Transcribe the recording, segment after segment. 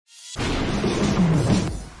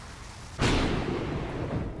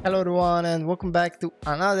Hello everyone and welcome back to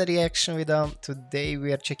another reaction video. Today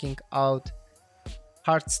we are checking out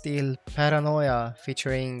HEARTSTEEL Paranoia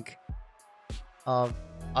featuring a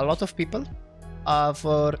lot of people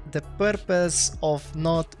for the purpose of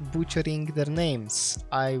not butchering their names.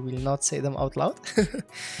 I will not say them out loud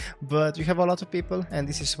but we have a lot of people and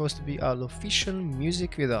this is supposed to be an official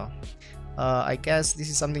music video. I guess this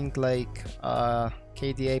is something like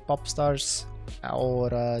KDA Pop Stars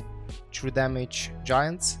or True Damage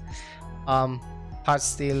Giants.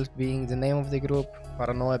 HEARTSTEEL being the name of the group,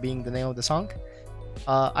 Paranoia being the name of the song.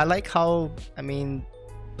 I like how,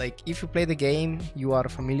 like if you play the game, you are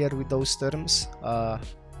familiar with those terms.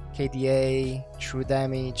 KDA, True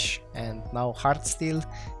Damage, and now HEARTSTEEL.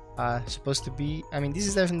 Supposed to be, this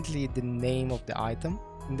is definitely the name of the item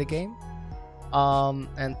in the game.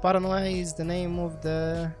 And Paranoia is the name of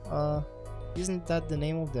the isn't that the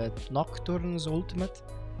name of the Nocturne's ultimate?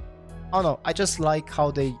 Oh no, I just like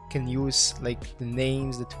how they can use like the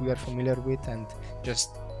names that we are familiar with and just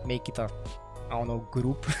make it a, I don't know,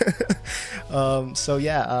 group. So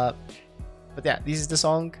yeah, but yeah, this is the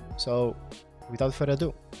song. So without further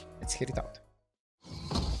ado, let's hear it out.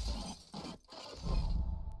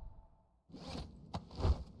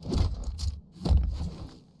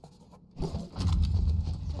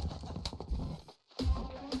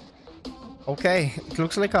 Okay, it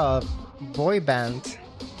looks like a boy band.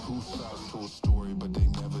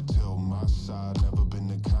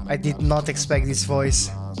 I did not expect this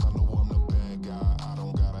voice.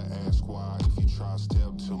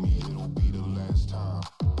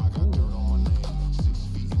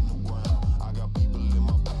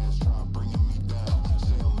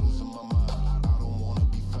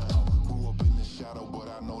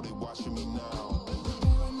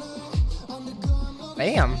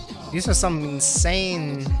 Damn, these are some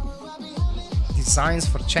insane designs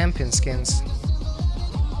for champion skins.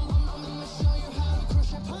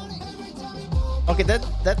 Okay,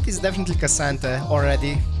 that is definitely Cassandra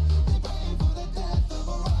already.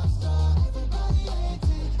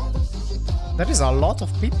 That is a lot of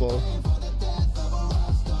people.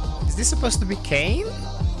 Is this supposed to be Kane?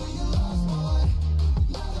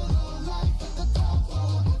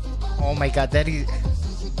 Oh my god, that is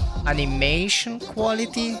animation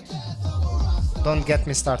quality. Don't get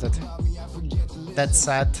me started. That's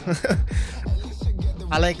sad.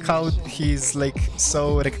 I like how he's like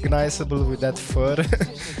so recognizable with that fur.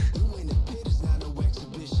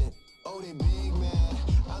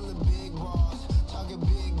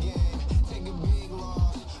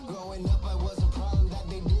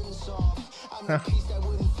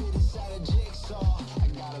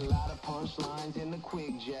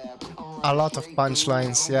 A lot of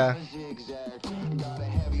punchlines, yeah.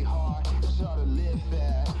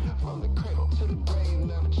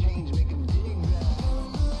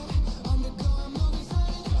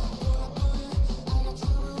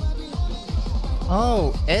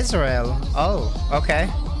 Oh, Israel. Oh, okay.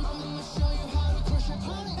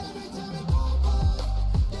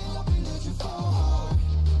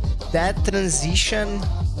 That transition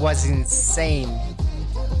was insane.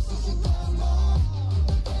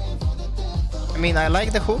 I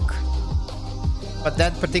like the hook, but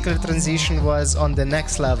that particular transition was on the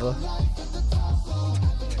next level.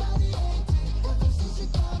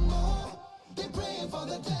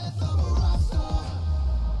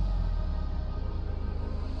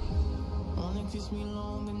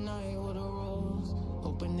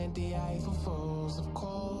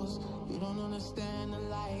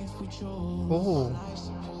 Oh,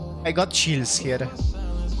 I got chills here.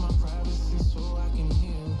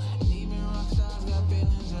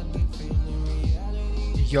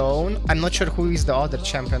 Yon, I'm not sure who is the other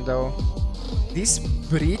champion though. This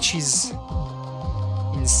bridge is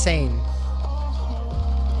insane.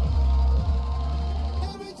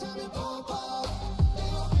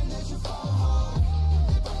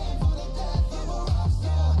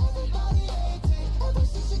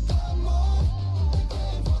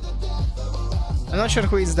 I'm not sure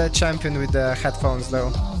who is the champion with the headphones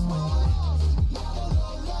though.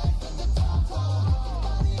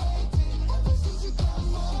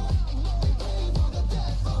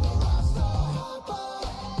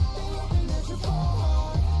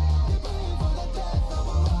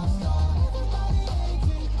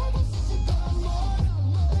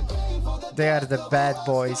 They are the bad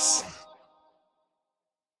boys.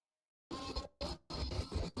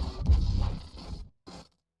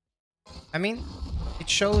 It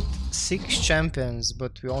showed 6 champions,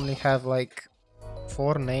 but we only have like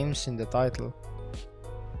 4 names in the title.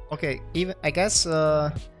 Okay, even I guess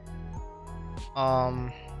okay,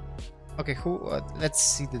 let's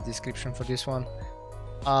see the description for this one.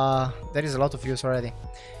 There is a lot of views already.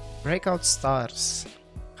 Breakout Stars.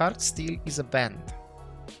 HEARTSTEEL is a band.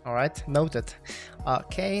 Alright, noted.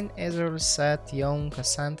 Kane, Ezreal, Seth, Young,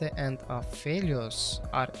 Cassante, and Aphelios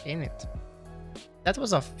are in it. That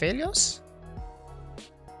was Aphelios?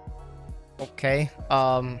 Okay,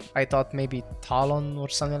 I thought maybe Talon or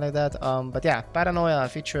something like that. But yeah, Paranoia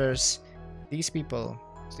features these people.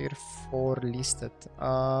 Tier 4 listed.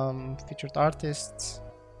 Featured artists.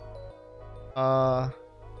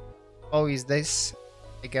 Oh, is this,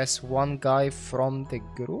 I guess, one guy from the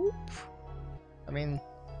group? I mean,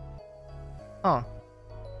 huh.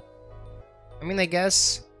 I mean, I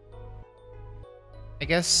guess,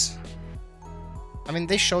 I mean,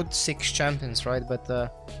 they showed 6 champions, right? But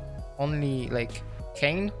only like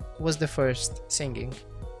Kane was the first singing.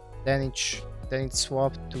 Then it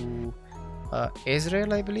swapped to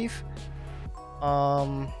Ezreal, I believe.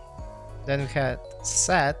 Then we had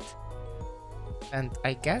Seth, and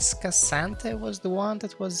I guess Cassante was the one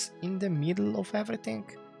that was in the middle of everything.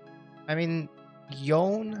 I mean,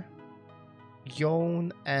 Yon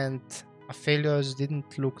and Aphelios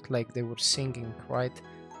didn't look like they were singing, right?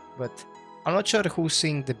 But I'm not sure who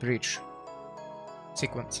sang the bridge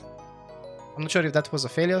sequence. I'm not sure if that was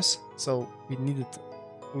Aphelios, so we need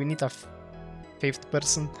a 5th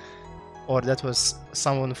person, or that was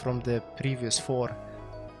someone from the previous 4.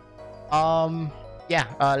 Yeah,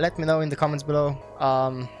 let me know in the comments below.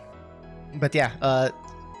 But yeah,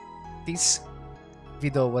 this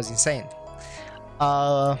video was insane.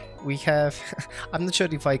 We have I'm not sure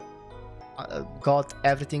if I got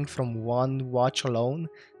everything from one watch alone.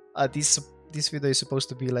 This video is supposed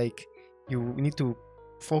to be like, you need to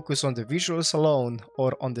focus on the visuals alone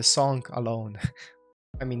or on the song alone.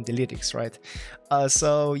 I mean the lyrics, right?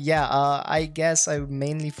 So yeah, I guess I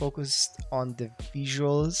mainly focused on the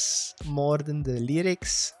visuals more than the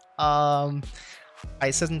lyrics.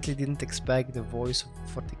 I certainly didn't expect the voice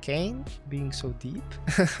for the Kane being so deep.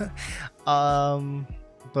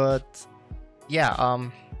 But yeah,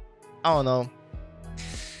 I don't know.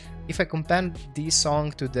 If I compare this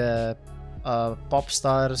song to the Pop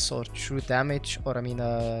Stars or True Damage, or I mean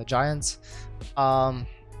Giants,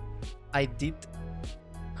 I did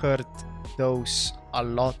heard those a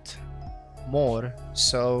lot more,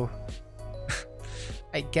 so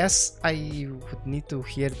I guess I would need to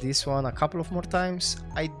hear this one a couple of more times.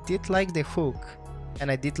 I did like the hook and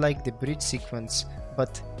I did like the bridge sequence,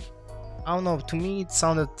 but I don't know, to me it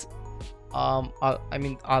sounded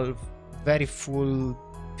very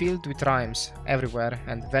filled with rhymes everywhere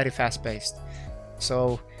and very fast paced,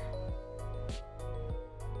 so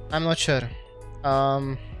I'm not sure.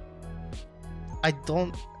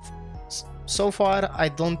 So far I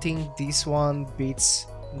don't think this one beats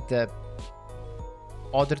the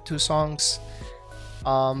other 2 songs,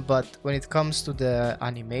 but when it comes to the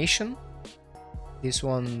animation, this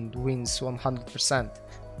one wins 100%.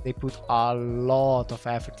 They put a lot of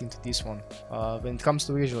effort into this one. When it comes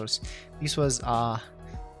to visuals, this was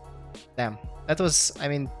damn, that was, I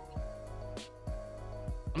mean,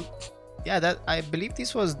 yeah, that I believe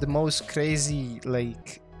this was the most crazy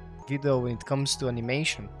like video when it comes to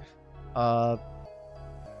animation, and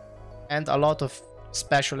a lot of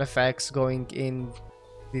special effects going in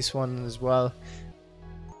this one as well.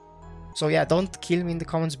 So yeah, don't kill me in the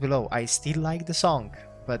comments below. I still like the song,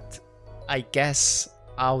 but I guess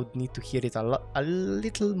I would need to hear it a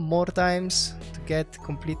little more times to get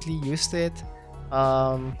completely used to it.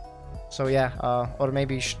 So yeah, or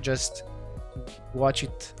maybe just watch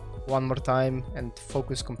it one more time and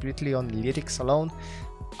focus completely on the lyrics alone.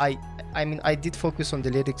 I mean, I did focus on the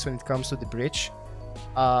lyrics when it comes to the bridge.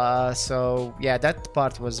 So yeah, that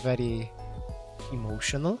part was very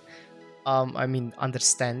emotional. I mean,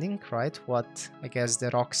 understanding, right, what I guess the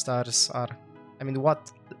rock stars are, I mean,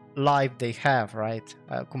 what life they have, right?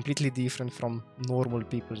 Completely different from normal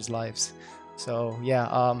people's lives. So yeah,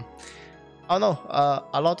 I don't know,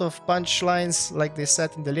 a lot of punchlines like they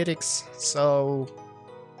said in the lyrics. So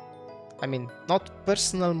I mean, not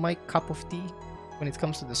personal my cup of tea when it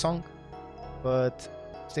comes to the song, but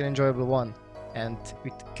still enjoyable one, and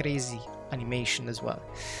with crazy animation as well.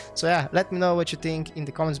 So yeah, let me know what you think in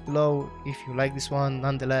the comments below. If you like this one,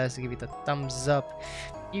 nonetheless, give it a thumbs up.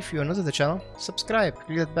 If you are new to the channel, subscribe,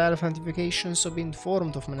 click that bell for notifications so be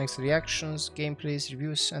informed of my next reactions, gameplays,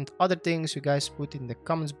 reviews, and other things you guys put in the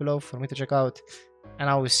comments below for me to check out. And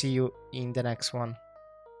I will see you in the next one.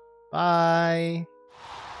 Bye!